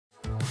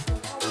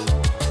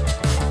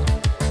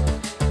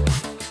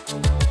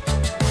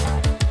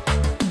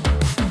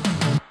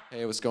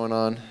what's going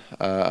on?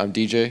 I'm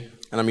DJ.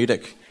 And I'm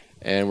Udic.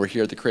 And we're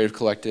here at the Creative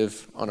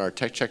Collective on our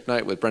Tech Check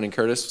night with Brendon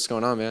Curtis. What's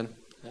going on, man?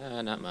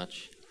 Not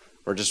much.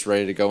 We're just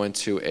ready to go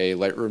into a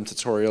Lightroom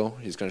tutorial.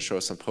 He's going to show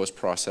us some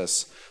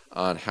post-process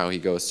on how he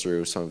goes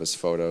through some of his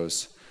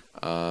photos.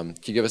 Can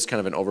you give us kind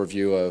of an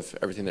overview of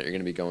everything that you're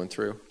going to be going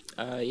through?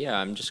 Yeah,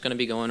 I'm just going to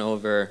be going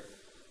over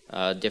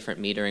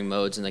different metering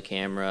modes in the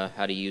camera,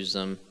 how to use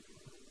them,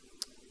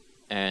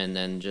 and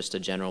then just a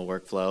general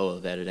workflow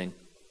of editing.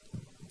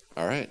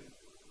 All right.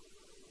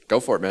 Go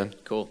for it, man.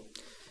 Cool.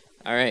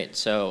 All right,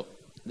 so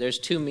there's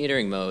two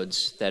metering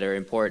modes that are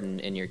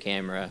important in your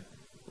camera.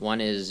 One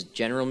is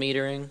general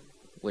metering,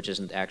 which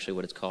isn't actually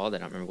what it's called. I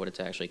don't remember what it's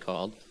actually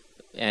called.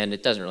 And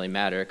it doesn't really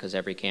matter because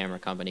every camera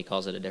company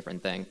calls it a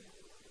different thing.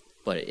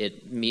 But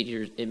it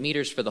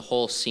meters for the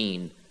whole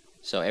scene.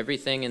 So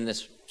everything in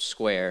this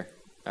square,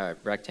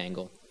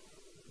 rectangle,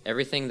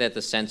 everything that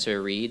the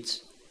sensor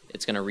reads,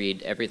 it's going to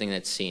read everything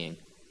that's seeing.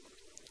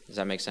 Does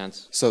that make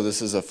sense? So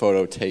this is a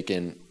photo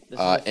taken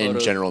in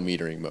general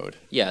metering mode.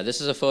 Yeah, this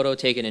is a photo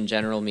taken in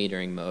general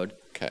metering mode,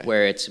 okay,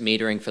 where it's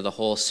metering for the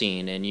whole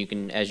scene. And you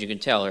can, as you can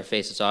tell, her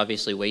face is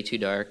obviously way too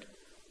dark,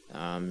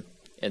 and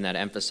that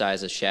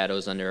emphasizes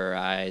shadows under her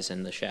eyes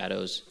and the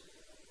shadows.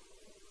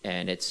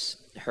 And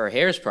her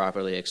hair is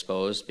properly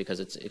exposed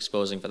because it's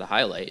exposing for the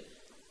highlight.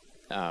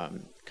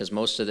 Because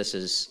most of this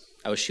is,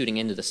 I was shooting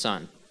into the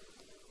sun,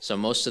 so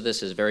most of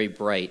this is very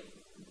bright.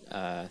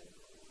 But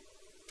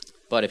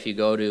if you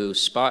go to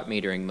spot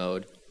metering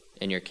mode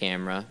in your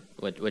camera,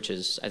 which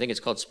is, I think it's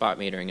called spot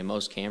metering in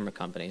most camera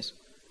companies,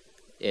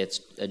 it's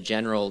a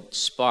general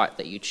spot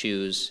that you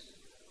choose,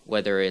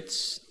 whether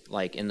it's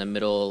like in the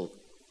middle,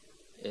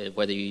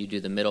 whether you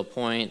do the middle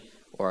point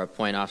or a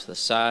point off to the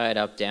side,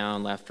 up,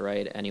 down, left,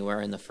 right,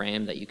 anywhere in the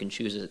frame that you can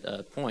choose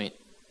a point,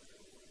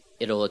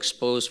 it'll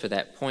expose for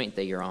that point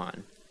that you're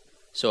on.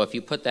 So if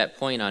you put that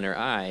point on her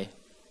eye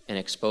and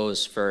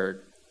expose for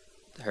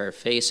her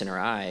face and her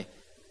eye,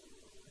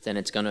 then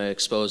it's going to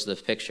expose the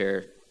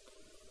picture,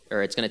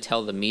 or it's going to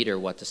tell the meter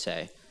what to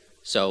say.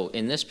 So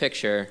in this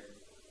picture,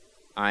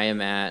 I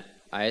am at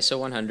ISO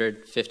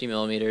 100, 50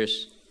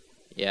 millimeters.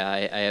 Yeah,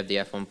 I have the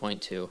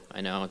f1.2.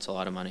 I know, it's a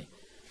lot of money.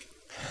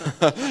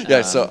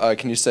 Yeah, so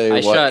can you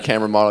say what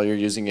camera model you're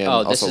using and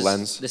also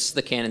lens? This is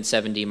the Canon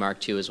 7D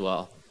Mark II as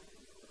well.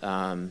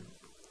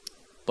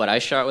 But I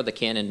shot with the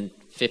Canon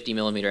 50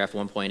 millimeter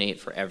f1.8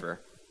 forever.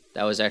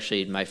 That was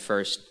actually my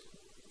first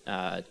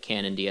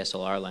Canon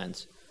DSLR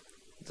lens.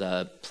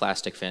 The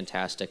plastic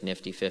fantastic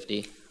Nifty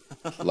 50.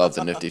 Love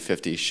the Nifty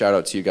 50. Shout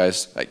out to you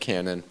guys at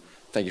Canon.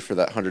 Thank you for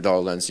that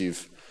 $100 lens.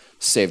 You've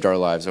saved our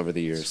lives over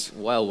the years. It's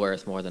well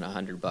worth more than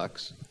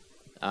 $100.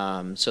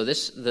 So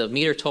the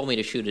meter told me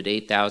to shoot at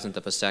 8,000th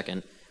of a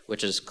second,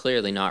 which is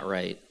clearly not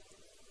right.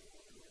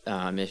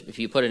 If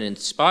you put it in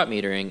spot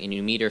metering and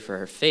you meter for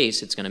her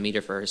face, it's going to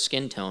meter for her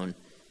skin tone,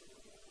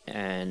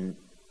 and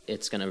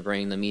it's going to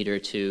bring the meter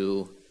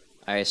to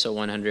ISO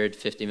 100,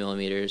 50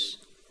 millimeters,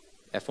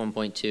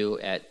 f1.2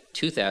 at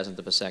 2,000th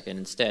of a second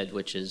instead,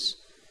 which is,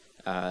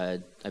 I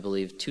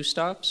believe, 2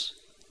 stops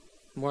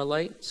more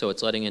light, so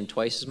it's letting in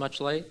twice as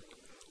much light.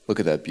 Look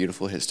at that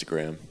beautiful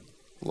histogram.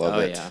 Love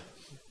it. Oh, yeah.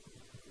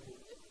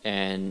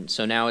 And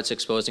so now it's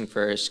exposing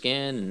for her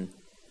skin,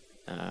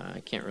 and I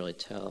can't really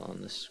tell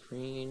on the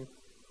screen.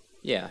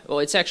 Yeah, well,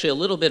 it's actually a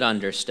little bit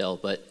under still,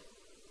 but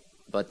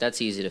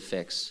that's easy to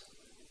fix.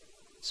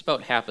 It's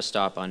about half a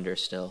stop under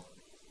still.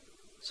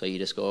 So you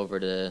just go over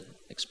to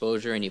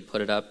exposure and you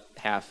put it up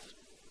half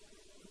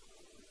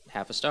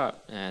a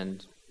stop,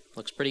 and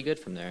looks pretty good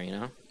from there, you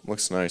know?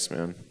 Looks nice,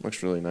 man.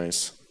 Looks really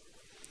nice.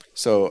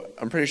 So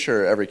I'm pretty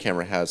sure every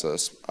camera has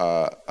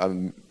a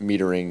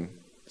metering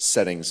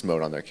settings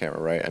mode on their camera,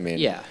 right? I mean,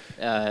 yeah,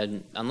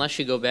 unless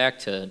you go back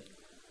to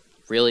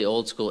really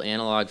old school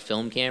analog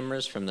film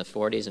cameras from the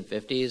 40s and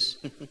 50s,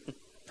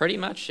 pretty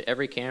much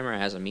every camera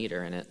has a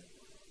meter in it.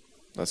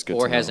 That's good.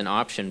 Or has an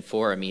option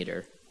for a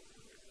meter.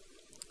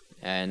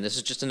 And this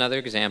is just another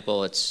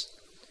example. It's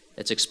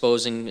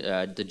exposing,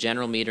 the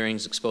general metering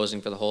is exposing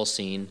for the whole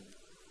scene.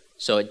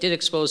 So it did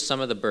expose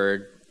some of the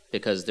bird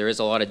because there is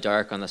a lot of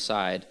dark on the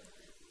side,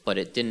 but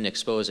it didn't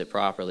expose it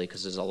properly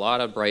because there's a lot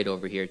of bright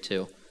over here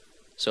too.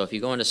 So if you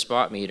go into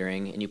spot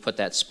metering and you put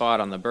that spot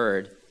on the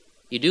bird,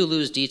 you do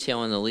lose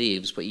detail in the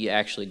leaves, but you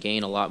actually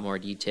gain a lot more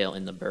detail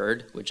in the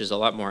bird, which is a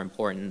lot more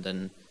important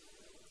than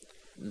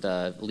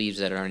the leaves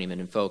that aren't even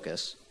in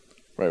focus.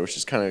 Right, which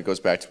just kind of goes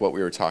back to what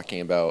we were talking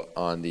about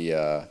on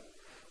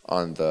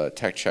the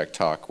Tech Check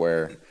talk,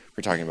 where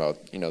we're talking about,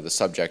 you know, the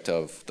subject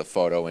of the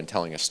photo and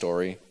telling a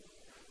story.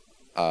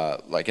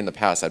 Like in the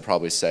past, I'd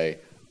probably say,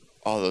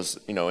 oh, those,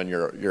 you know, in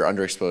your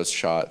underexposed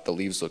shot, the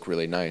leaves look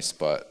really nice,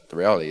 but the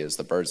reality is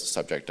the bird's the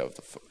subject of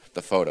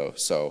the photo.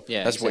 So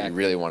yeah, that's exactly what you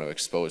really want to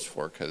expose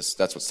for, because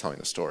that's what's telling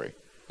the story.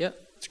 Yep.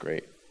 It's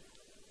great.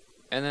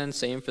 And then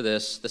same for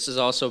this. This is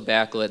also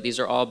backlit. These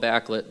are all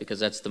backlit because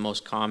that's the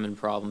most common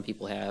problem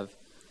people have,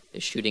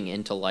 is shooting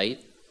into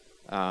light.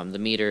 The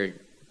meter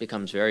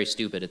becomes very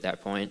stupid at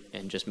that point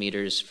and just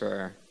meters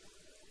for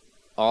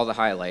all the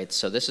highlights.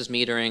 So this is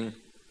metering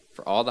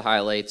for all the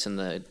highlights in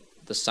the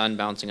the sun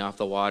bouncing off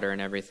the water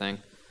and everything.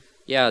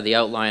 Yeah, the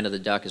outline of the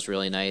duck is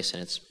really nice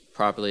and it's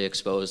properly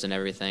exposed and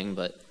everything,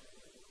 but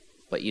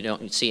you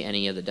don't see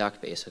any of the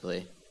duck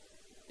basically.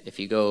 If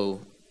you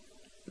go,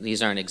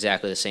 these aren't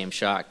exactly the same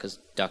shot because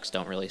ducks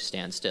don't really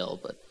stand still,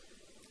 but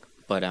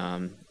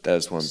that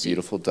is one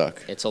beautiful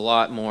duck. it's a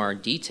lot more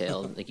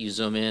detailed. Like you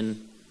zoom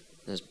in,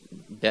 there's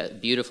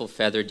beautiful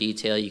feather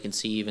detail. You can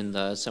see even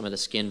some of the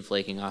skin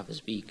flaking off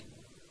his beak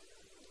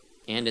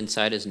and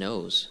inside his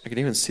nose. I can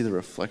even see the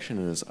reflection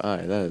in his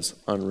eye. That is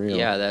unreal.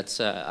 Yeah, that's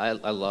I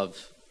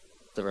love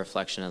the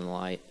reflection in the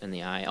light in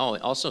the eye. Oh,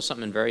 also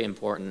something very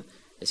important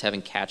is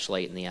having catch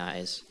light in the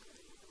eyes.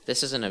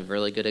 This isn't a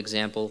really good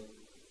example,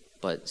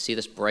 but see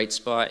this bright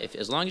spot?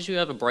 As long as you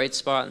have a bright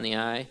spot in the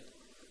eye,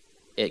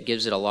 it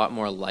gives it a lot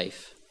more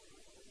life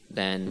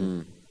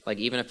than, like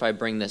even if I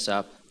bring this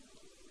up,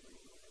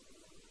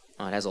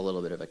 oh, it has a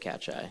little bit of a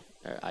catch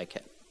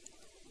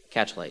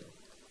light.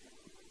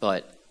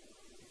 But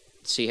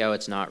see how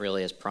it's not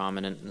really as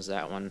prominent as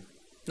that one?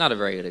 Not a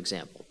very good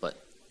example, but.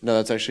 No,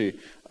 that's actually,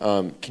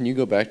 can you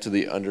go back to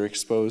the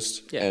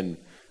underexposed and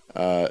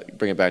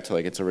bring it back to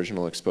like its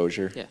original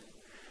exposure? Yeah.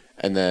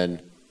 And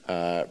then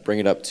bring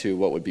it up to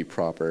what would be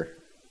proper.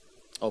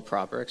 Oh,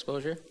 proper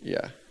exposure?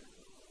 Yeah.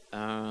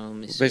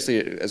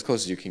 Basically, as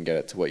close as you can get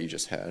it to what you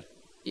just had.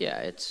 Yeah,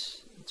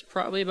 it's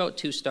probably about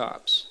 2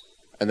 stops.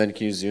 And then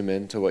can you zoom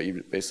in to what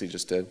you basically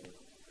just did?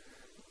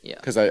 Yeah.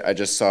 Because I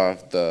just saw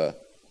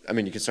I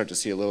mean, you can start to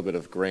see a little bit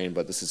of grain,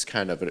 but this is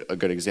kind of a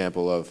good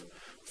example of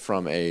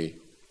from a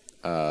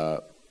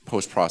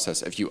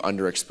post-process. If you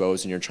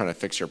underexpose and you're trying to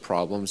fix your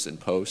problems in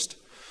post,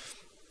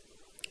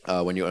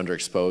 when you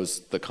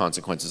underexpose, the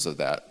consequences of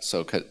that.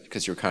 So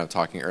because you were kind of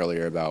talking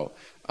earlier about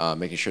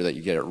making sure that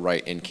you get it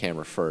right in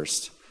camera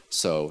first.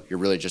 So you're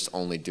really just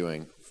only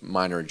doing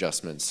minor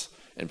adjustments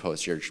in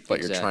post, but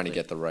you're trying to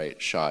get the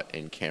right shot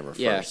in camera first.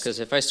 Yeah, because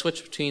if I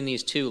switch between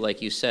these two,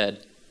 like you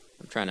said,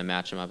 I'm trying to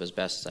match them up as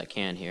best as I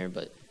can here,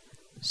 but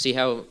see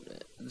how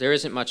there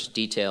isn't much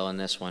detail in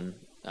this one,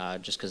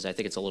 just because I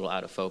think it's a little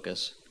out of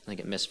focus. I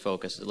think it missed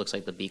focus. It looks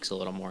like the beak's a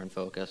little more in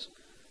focus.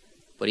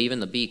 But even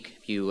the beak,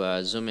 if you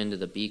zoom into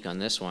the beak on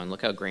this one,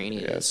 look how grainy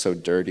it is. Yeah, it's so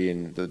dirty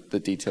and the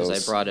details.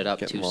 Because I brought it up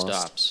 2 lost.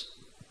 stops.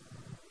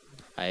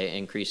 I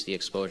increased the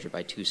exposure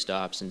by 2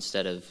 stops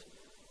instead of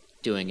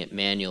doing it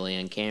manually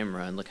on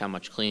camera, and look how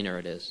much cleaner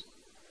it is.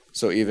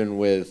 So even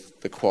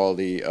with the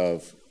quality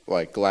of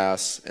like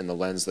glass and the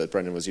lens that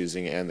Brendon was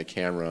using and the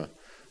camera,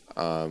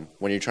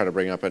 when you try to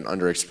bring up an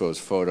underexposed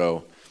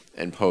photo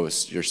in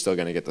post, you're still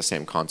going to get the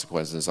same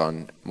consequences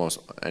on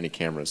any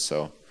cameras.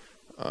 So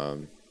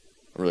I'm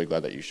really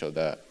glad that you showed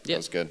that. Yep. That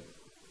was good.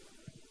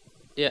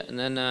 Yeah, and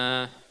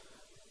then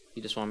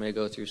you just want me to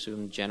go through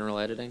some general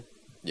editing?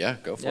 Yeah,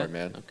 go for it,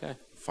 man. Okay.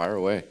 Fire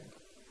away.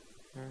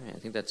 All right, I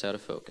think that's out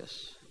of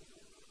focus.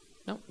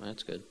 Nope,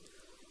 that's good.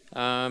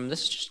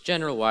 This is just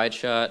general wide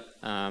shot.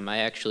 I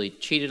actually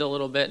cheated a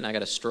little bit, and I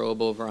got a strobe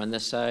over on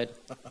this side,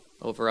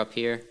 over up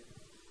here,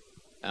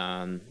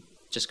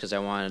 just because I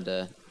wanted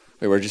to.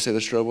 Wait, where'd you say the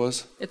strobe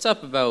was? It's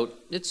up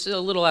it's a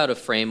little out of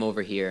frame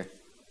over here,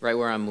 right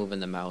where I'm moving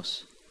the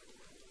mouse.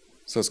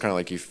 So it's kind of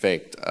like you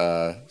faked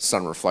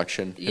sun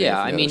reflection.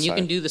 Yeah, I mean, you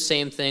can do the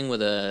same thing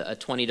with a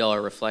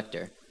 $20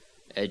 reflector.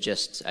 I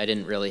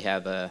didn't really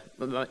have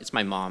it's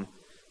my mom.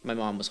 My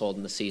mom was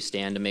holding the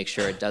C-stand to make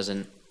sure it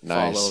doesn't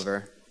fall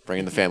over.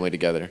 Bringing the family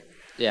together.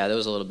 Yeah, there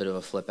was a little bit of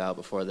a flip out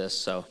before this,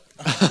 so.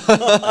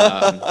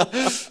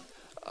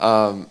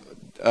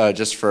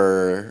 Just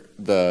for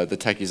the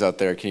techies out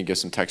there, can you give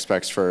some tech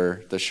specs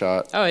for the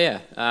shot? Oh, yeah.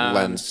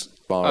 Lens,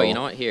 model. Oh, you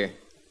know what? Here.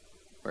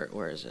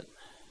 Where is it?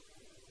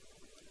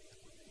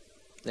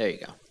 There you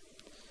go.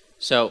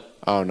 So.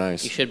 Oh,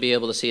 nice. You should be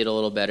able to see it a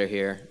little better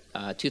here.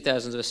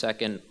 2,000ths of a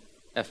second,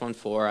 f1.4,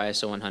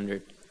 ISO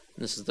 100.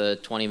 And this is the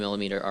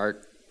 20mm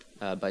art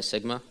by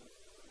Sigma.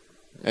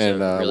 And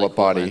really what cool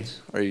body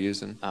lens. are you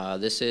using?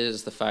 This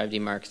is the 5D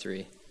Mark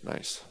III.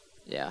 Nice.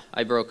 Yeah,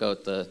 I broke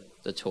out the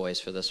toys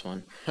for this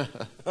one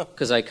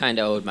because I kind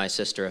of owed my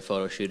sister a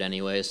photo shoot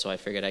anyway, so I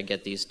figured I'd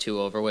get these 2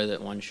 over with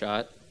at one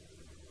shot,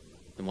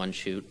 in one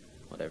shoot,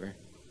 whatever.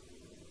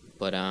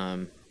 But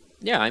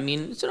yeah, I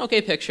mean, it's an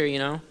okay picture, you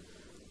know.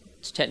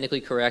 It's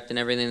technically correct and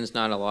everything. There's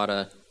not a lot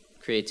of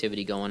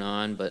creativity going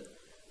on, but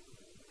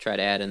try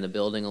to add in the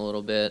building a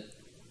little bit.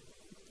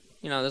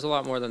 You know, there's a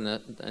lot more than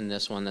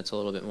this one that's a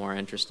little bit more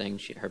interesting.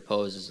 Her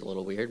pose is a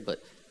little weird,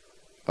 but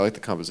I like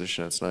the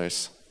composition. It's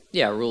nice.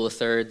 Yeah, rule of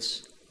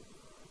thirds,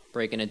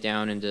 breaking it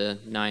down into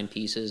 9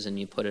 pieces, and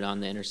you put it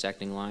on the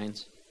intersecting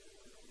lines.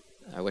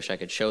 I wish I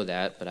could show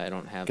that, but I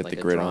don't have Get like the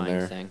a grid on drawing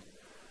there. thing.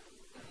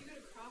 If you go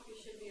to crop, you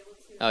should be able to.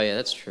 Oh yeah,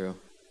 that's true.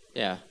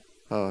 Yeah.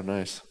 Oh,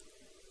 nice.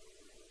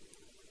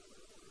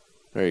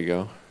 There you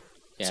go.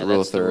 Yeah, It's that's a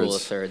rule of the rule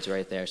of thirds. thirds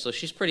right there. So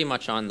she's pretty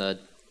much on the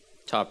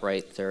top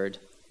right third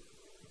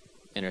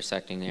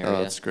intersecting area.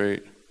 Oh, that's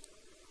great.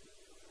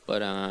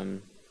 But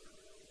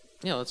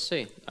yeah, let's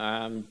see.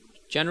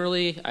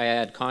 Generally, I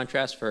add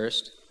contrast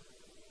first,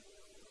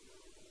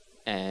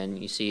 and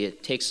you see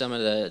it takes some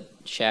of the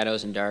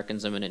shadows and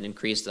darkens them, and it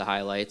increases the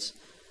highlights.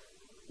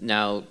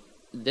 Now,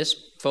 this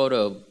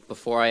photo,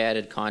 before I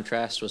added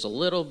contrast, was a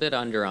little bit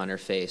under on her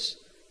face,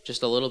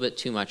 just a little bit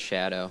too much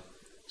shadow.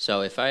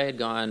 So if I had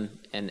gone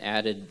and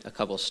added a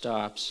couple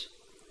stops,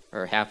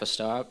 or half a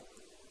stop,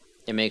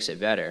 it makes it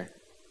better.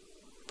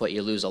 But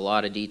you lose a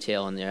lot of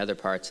detail in the other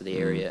parts of the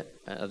area,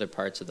 other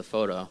parts of the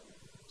photo.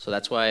 So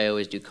that's why I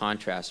always do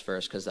contrast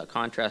first, because the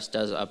contrast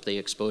does up the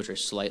exposure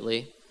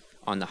slightly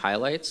on the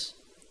highlights,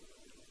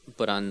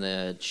 but on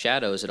the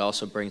shadows, it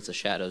also brings the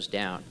shadows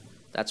down.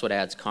 That's what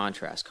adds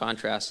contrast.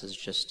 Contrast is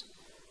just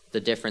the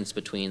difference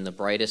between the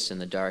brightest and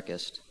the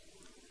darkest,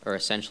 or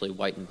essentially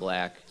white and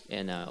black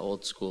in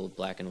old school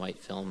black and white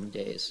film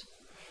days.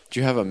 Do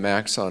you have a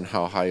max on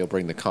how high you'll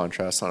bring the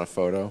contrast on a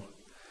photo?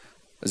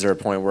 Is there a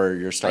point where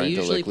you're starting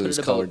to like lose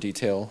color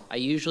detail? I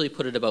usually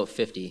put it about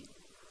 50,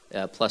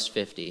 plus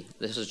 50.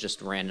 This is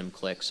just random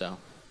click, so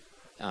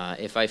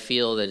if I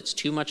feel that it's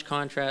too much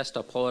contrast,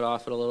 I'll pull it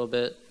off it a little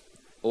bit,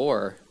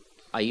 or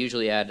I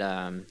usually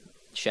add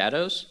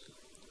shadows,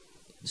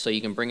 so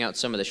you can bring out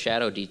some of the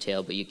shadow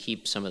detail, but you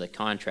keep some of the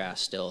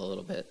contrast still a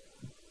little bit.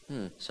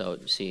 So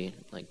see,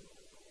 like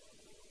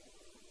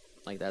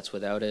that's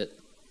without it,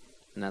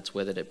 and that's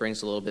with it. It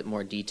brings a little bit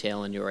more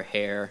detail into her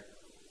hair,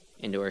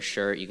 into her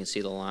shirt. You can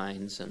see the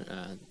lines and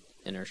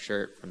in her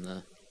shirt from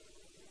the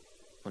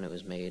when it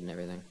was made and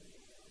everything.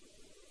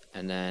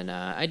 And then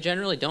I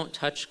generally don't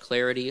touch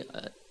clarity,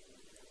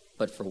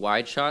 but for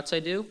wide shots I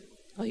do.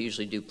 I'll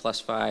usually do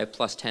 +5,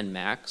 +10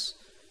 max,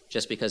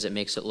 just because it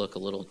makes it look a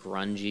little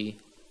grungy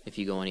if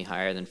you go any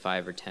higher than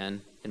 5 or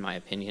 10, in my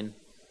opinion.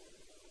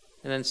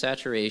 And then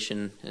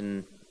saturation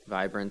and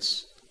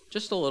vibrance,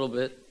 just a little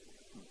bit.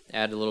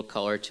 Add a little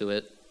color to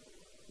it.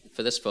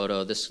 For this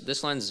photo,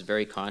 this lens is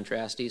very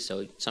contrasty,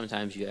 so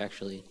sometimes you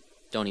actually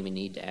don't even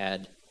need to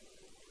add,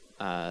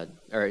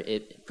 or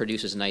it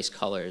produces nice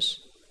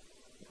colors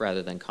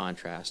rather than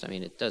contrast. I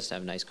mean, it does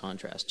have nice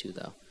contrast too,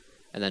 though.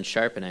 And then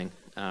sharpening,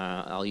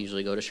 I'll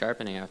usually go to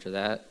sharpening after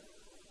that.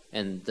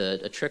 And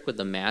a trick with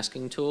the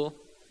masking tool,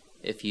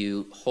 if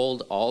you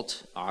hold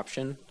Alt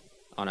Option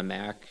on a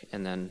Mac,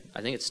 and then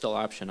I think it's still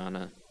Option on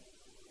a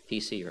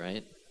PC,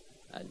 right?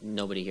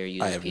 Nobody here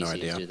uses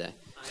PCs, do they?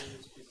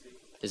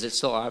 Is it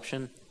still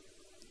Option?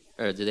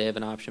 Or do they have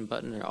an Option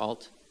button or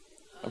Alt?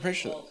 I'm pretty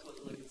sure.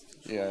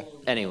 Yeah.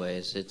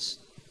 Anyways, it's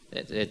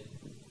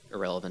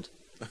irrelevant.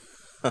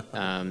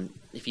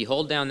 If you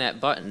hold down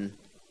that button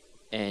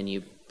and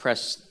you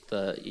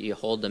you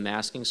hold the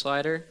masking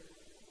slider,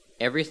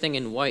 everything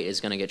in white is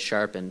going to get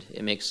sharpened.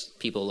 It makes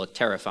people look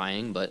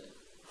terrifying, but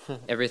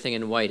everything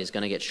in white is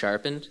going to get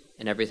sharpened,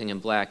 and everything in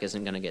black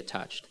isn't going to get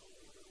touched.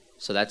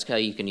 So that's how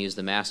you can use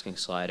the masking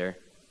slider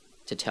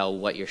to tell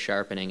what you're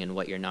sharpening and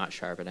what you're not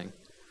sharpening.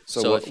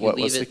 So what's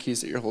the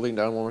keys that you're holding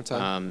down one more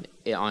time?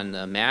 On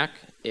the Mac,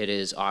 it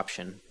is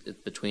Option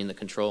between the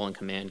Control and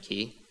Command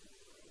key.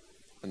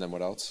 And then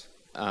what else?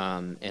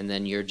 And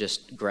then you're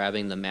just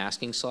grabbing the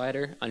masking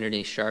slider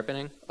underneath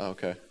sharpening. Oh,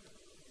 okay.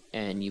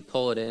 And you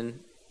pull it in,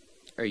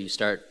 or you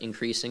start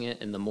increasing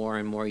it, and the more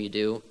and more you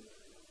do,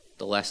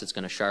 the less it's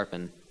going to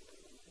sharpen.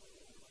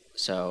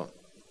 So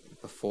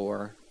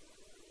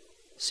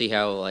see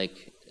how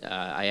like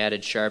I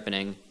added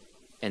sharpening,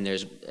 and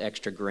there's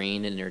extra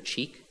grain in her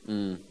cheek.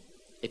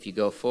 If you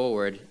go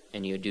forward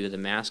and you do the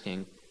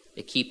masking,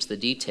 it keeps the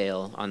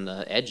detail on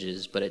the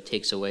edges, but it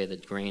takes away the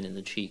grain in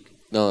the cheek.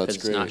 No, that's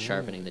great. Because it's not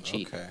sharpening the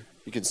cheek. Okay.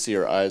 You can see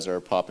her eyes are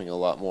popping a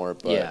lot more,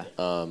 but Yeah.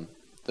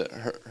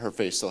 her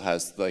face still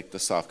has like the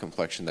soft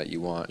complexion that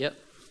you want. Yep.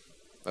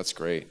 That's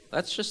great.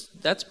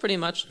 That's pretty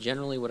much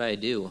generally what I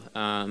do.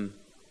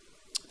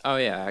 Oh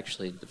yeah,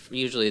 actually,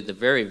 usually the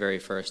very, very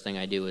first thing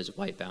I do is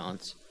white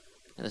balance.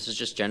 And this is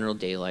just general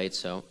daylight,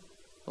 so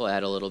we'll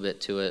add a little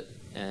bit to it.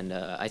 And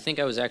I think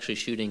I was actually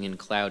shooting in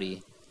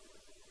cloudy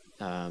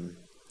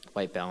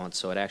white balance,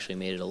 so it actually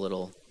made it a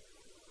little...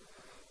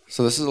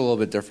 So this is a little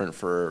bit different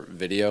for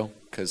video,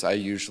 because I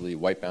usually,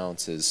 white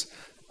balance is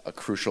a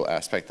crucial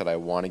aspect that I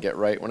want to get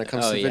right when it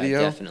comes to video.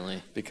 Oh yeah,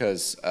 definitely.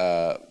 Because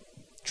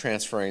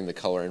transferring the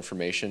color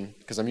information,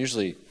 because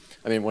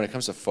when it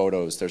comes to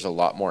photos, there's a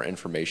lot more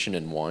information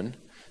in one.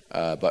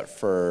 But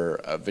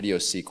for a video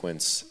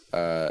sequence,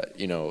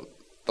 the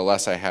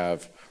less I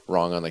have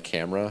wrong on the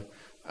camera,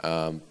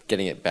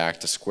 getting it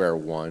back to square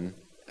one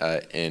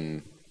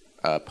in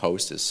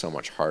post is so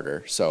much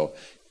harder. So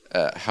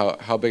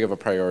how big of a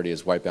priority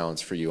is white balance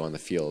for you on the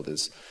field?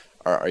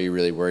 Are you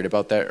really worried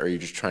about that, or are you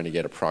just trying to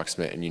get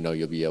approximate and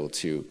you'll be able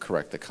to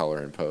correct the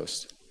color in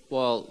post?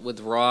 Well, with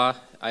RAW,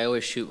 I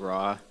always shoot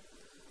RAW.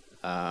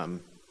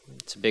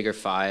 It's a bigger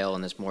file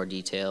and there's more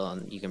detail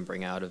and you can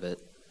bring out of it.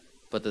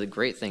 But the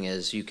great thing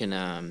is you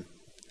can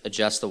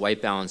adjust the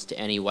white balance to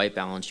any white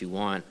balance you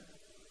want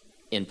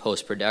in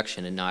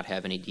post-production and not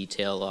have any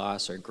detail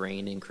loss or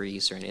grain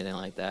increase or anything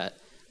like that.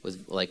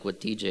 With like what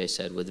DJ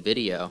said, with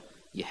video,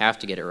 you have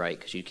to get it right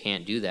because you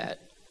can't do that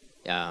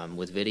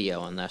with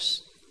video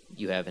unless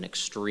you have an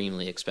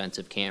extremely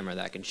expensive camera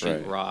that can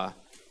shoot RAW,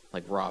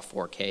 like RAW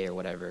 4K or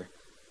whatever.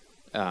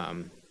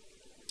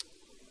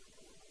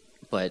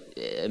 But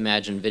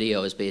imagine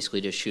video is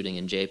basically just shooting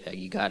in JPEG.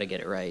 You got to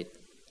get it right.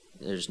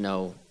 There's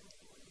no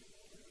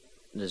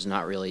there's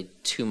not really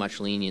too much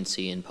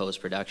leniency in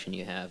post-production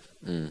you have.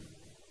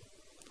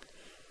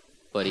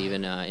 But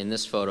even in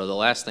this photo, the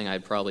last thing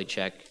I'd probably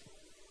check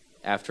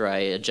after I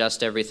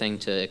adjust everything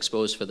to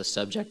expose for the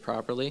subject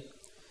properly,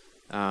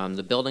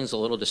 the building's a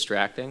little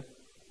distracting,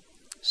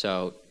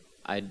 so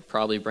I'd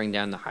probably bring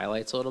down the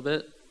highlights a little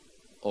bit,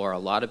 or a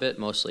lot of it,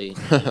 mostly.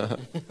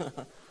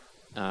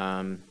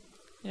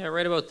 Yeah,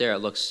 right about there, it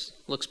looks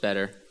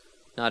better.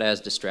 Not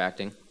as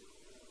distracting.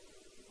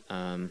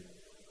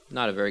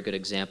 Not a very good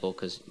example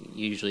because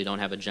you usually don't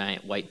have a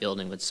giant white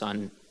building with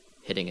sun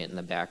hitting it in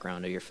the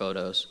background of your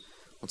photos.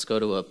 Let's go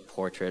to a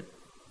portrait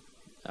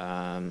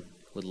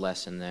with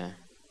less in there.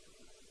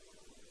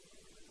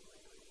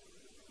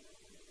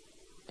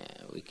 Yeah,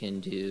 we can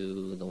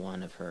do the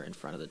one of her in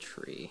front of the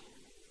tree.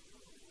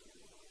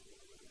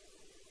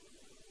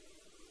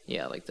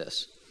 Yeah, like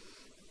this.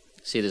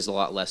 See, there's a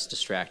lot less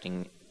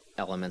distracting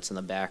elements in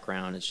the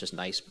background. It's just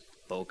nice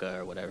bokeh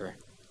or whatever.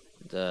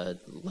 The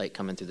light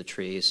coming through the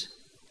trees.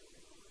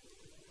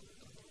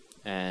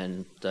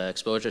 And the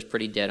exposure is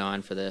pretty dead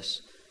on for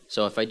this.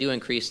 So if I do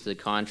increase the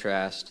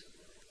contrast,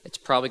 it's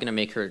probably going to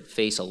make her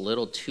face a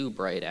little too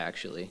bright,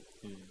 actually.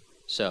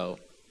 So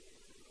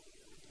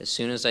as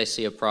soon as I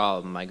see a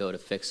problem, I go to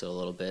fix it a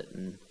little bit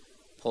and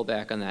pull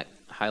back on that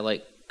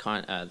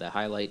the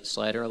highlight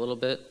slider a little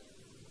bit,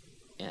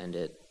 and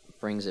it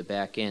brings it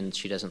back in.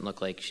 She doesn't look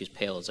like she's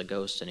pale as a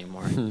ghost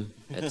anymore.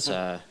 It's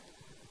and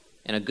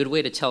a good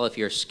way to tell if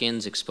your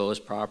skin's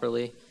exposed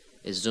properly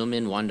is zoom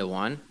in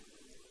 1:1.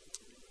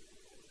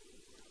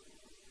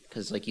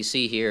 Because like you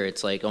see here,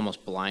 it's like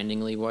almost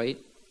blindingly white.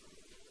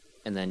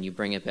 And then you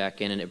bring it back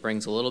in and it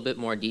brings a little bit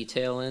more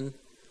detail in.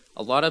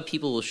 A lot of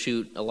people will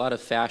shoot, a lot of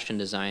fashion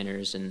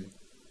designers and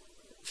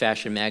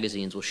fashion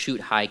magazines will shoot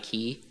high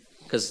key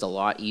because it's a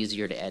lot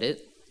easier to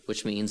edit,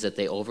 which means that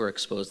they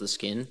overexpose the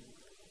skin.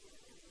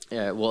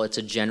 Well, it's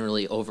a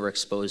generally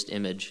overexposed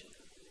image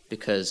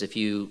because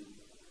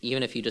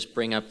even if you just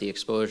bring up the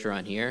exposure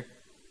on here,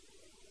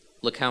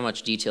 look how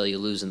much detail you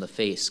lose in the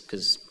face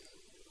because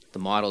the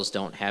models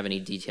don't have any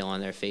detail on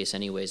their face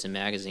anyways in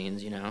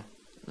magazines, you know.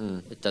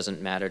 It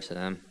doesn't matter to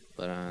them,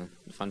 but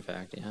fun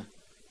fact, yeah.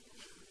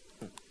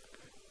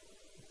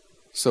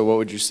 So what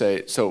would you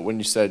say? So when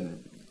you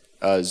said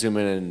zoom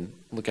in and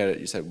look at it,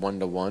 you said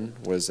 1:1.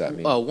 What does that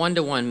mean? Oh,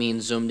 1:1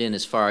 means zoomed in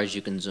as far as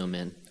you can zoom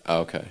in.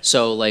 Oh, okay.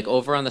 So like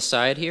over on the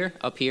side here,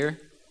 up here,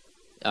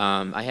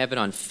 I have it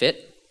on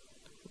fit,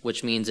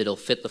 which means it'll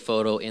fit the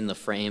photo in the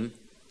frame.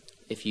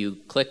 If you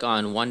click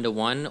on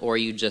 1:1 or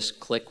you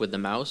just click with the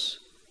mouse,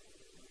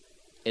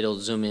 it'll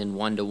zoom in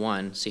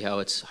 1:1. See how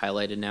it's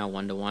highlighted now,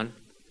 1:1?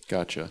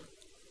 Gotcha.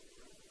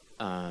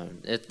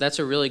 That's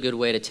a really good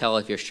way to tell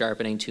if you're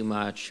sharpening too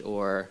much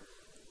or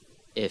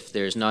if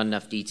there's not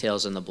enough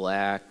details in the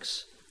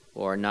blacks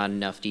or not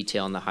enough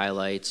detail in the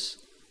highlights.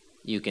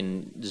 You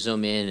can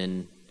zoom in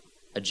and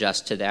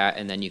adjust to that,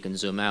 and then you can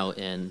zoom out,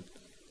 and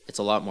it's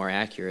a lot more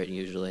accurate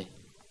usually.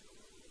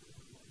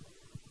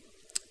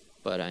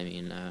 But I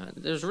mean,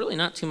 there's really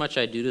not too much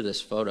I do to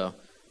this photo.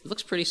 It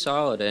looks pretty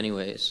solid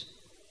anyways.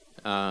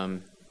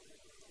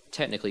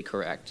 Technically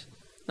correct.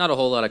 Not a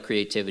whole lot of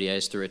creativity. I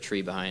just threw a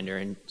tree behind her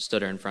and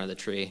stood her in front of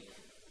the tree.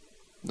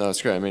 No,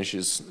 it's great. I mean,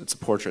 it's a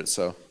portrait,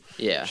 so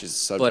yeah. She's a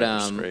subject,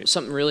 which is great.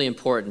 Something really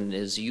important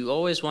is you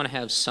always want to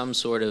have some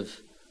sort of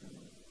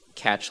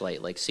catch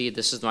light. Like, see,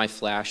 this is my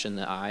flash in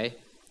the eye,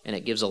 and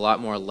it gives a lot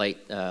more light,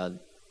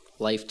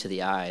 life to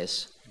the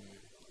eyes.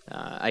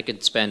 I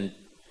could spend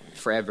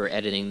forever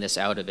editing this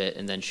out of it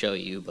and then show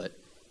you, but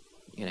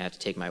you're gonna have to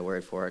take my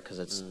word for it because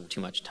it's too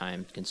much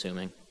time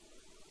consuming.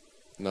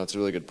 No, it's a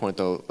really good point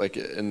though. Like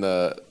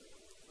I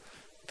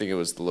think it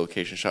was the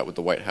location shot with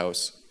the White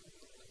House.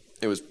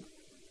 It was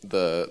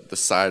the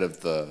side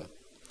of the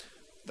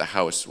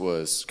house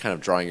was kind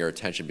of drawing your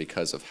attention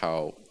because of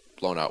how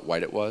blown out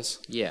white it was.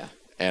 Yeah.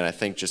 And I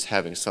think just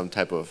having some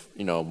type of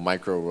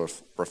micro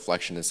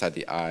reflection inside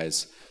the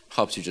eyes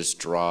helps you just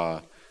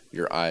draw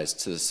your eyes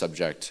to the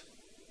subject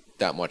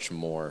that much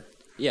more.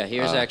 Yeah,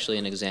 here's actually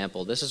an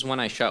example. This is one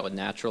I shot with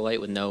natural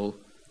light with no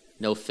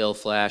fill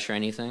flash or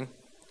anything.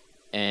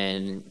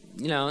 And,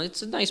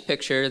 it's a nice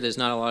picture. There's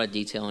not a lot of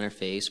detail in her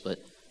face,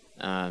 but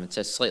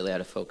it's slightly out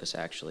of focus,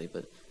 actually.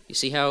 But you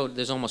see how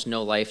there's almost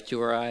no life to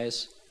her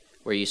eyes?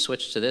 Where you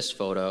switch to this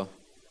photo,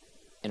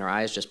 and her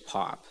eyes just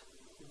pop.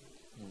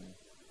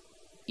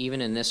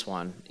 Even in this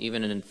one,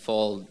 even in the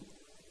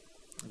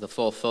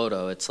full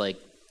photo, it's like,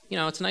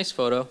 it's a nice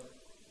photo.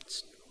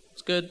 It's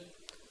good,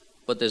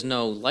 but there's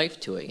no life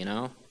to it,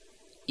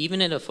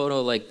 Even in a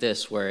photo like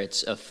this, where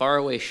it's a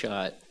faraway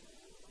shot,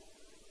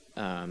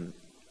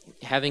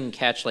 having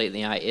catch light in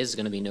the eye is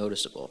going to be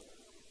noticeable,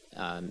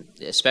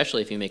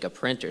 especially if you make a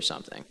print or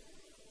something.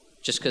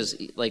 Just because,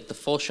 like, the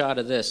full shot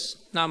of this,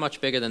 not much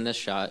bigger than this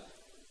shot,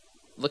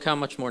 look how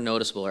much more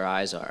noticeable her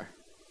eyes are.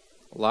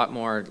 A lot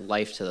more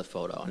life to the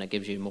photo, and it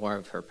gives you more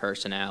of her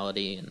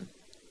personality. And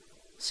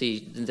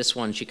see, in this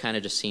one, she kind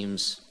of just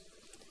seems,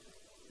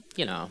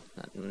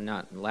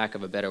 not lack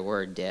of a better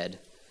word, dead.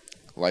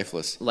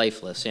 Lifeless.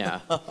 Lifeless,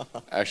 yeah.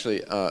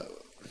 Actually,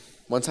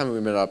 one time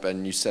we met up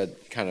and you said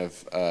kind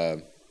of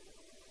a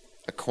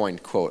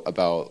coined quote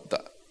about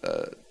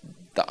the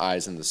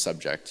eyes and the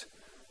subject.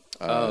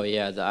 Oh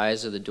yeah, the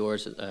eyes are the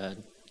doors. A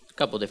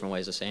couple different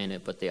ways of saying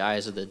it, but the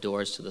eyes are the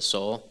doors to the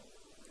soul.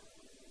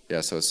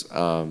 Yeah, so it's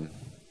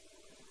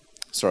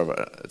sort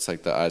of it's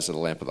like the eyes are the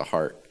lamp of the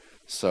heart.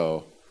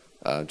 So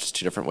just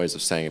two different ways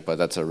of saying it, but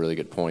that's a really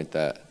good point.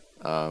 That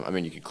I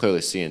mean, you can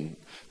clearly see in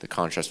the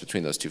contrast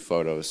between those two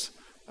photos,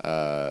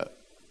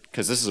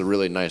 because this is a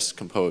really nice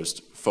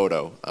composed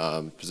photo,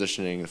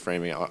 positioning, the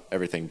framing,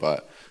 everything.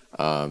 But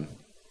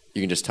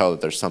you can just tell that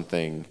there's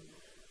something.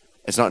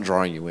 It's not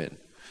drawing you in,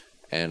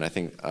 and I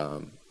think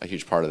a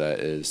huge part of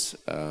that is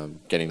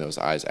getting those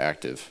eyes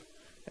active.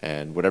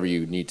 And whatever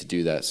you need to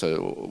do that.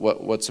 So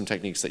what's some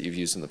techniques that you've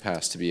used in the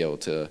past to be able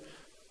to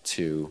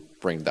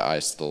bring the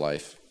eyes to the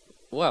life?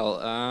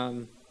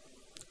 Well,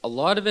 a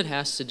lot of it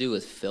has to do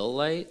with fill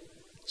light.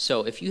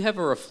 So if you have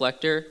a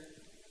reflector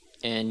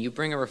and you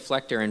bring a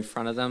reflector in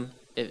front of them,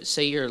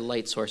 say your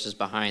light source is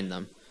behind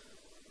them,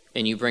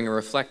 and you bring a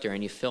reflector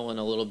and you fill in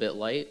a little bit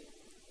light,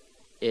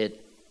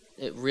 it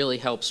really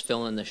helps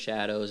fill in the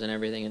shadows and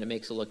everything, and it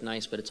makes it look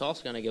nice, but it's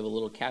also going to give a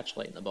little catch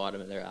light in the bottom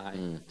of their eye,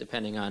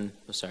 depending on,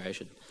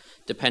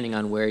 depending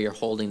on where you're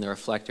holding the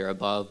reflector,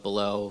 above,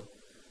 below,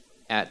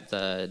 at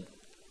the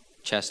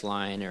chest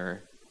line,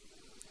 or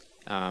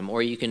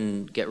you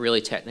can get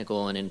really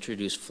technical and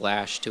introduce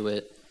flash to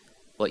it.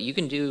 But you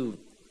can do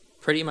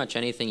pretty much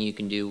anything you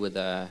can do with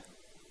a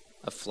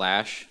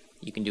flash,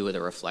 you can do with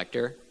a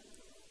reflector,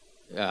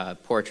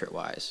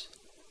 portrait-wise.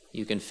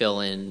 You can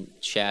fill in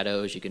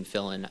shadows, you can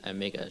fill in and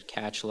make a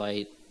catch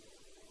light.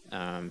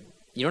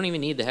 You don't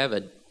even need to have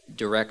a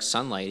direct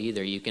sunlight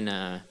either. You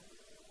can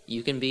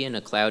be in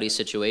a cloudy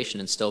situation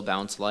and still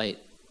bounce light.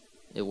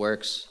 It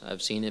works.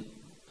 I've seen it.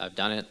 I've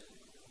done it.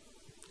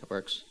 It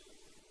works.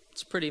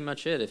 That's pretty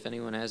much it. If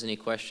anyone has any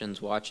questions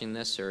watching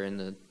this or in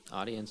the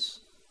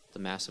audience, the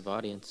massive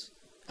audience,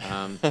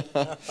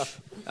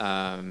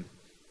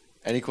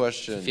 any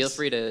questions?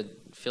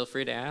 Feel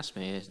free to ask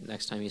me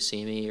next time you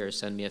see me, or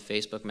send me a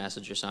Facebook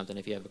message or something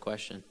if you have a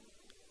question.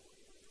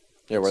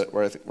 Yeah,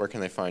 where can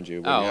they find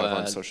you? What do you have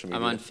on social media?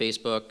 I'm on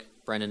Facebook,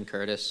 Brendon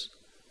Curtis,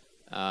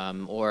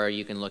 or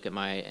you can look at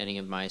any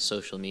of my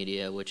social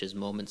media, which is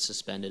Moments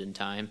Suspended in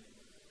Time.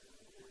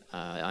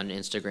 On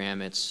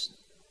Instagram, it's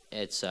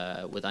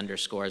with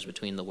underscores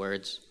between the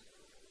words,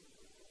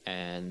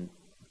 and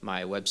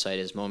my website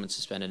is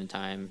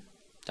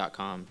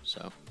momentssuspendedintime.com.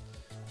 So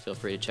feel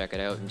free to check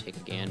it out and take a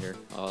gander.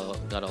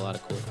 Got a lot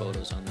of cool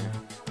photos on there.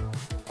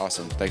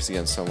 Awesome. Thanks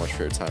again so much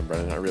for your time,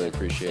 Brendon. I really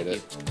appreciate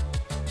it.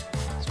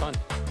 It's fun.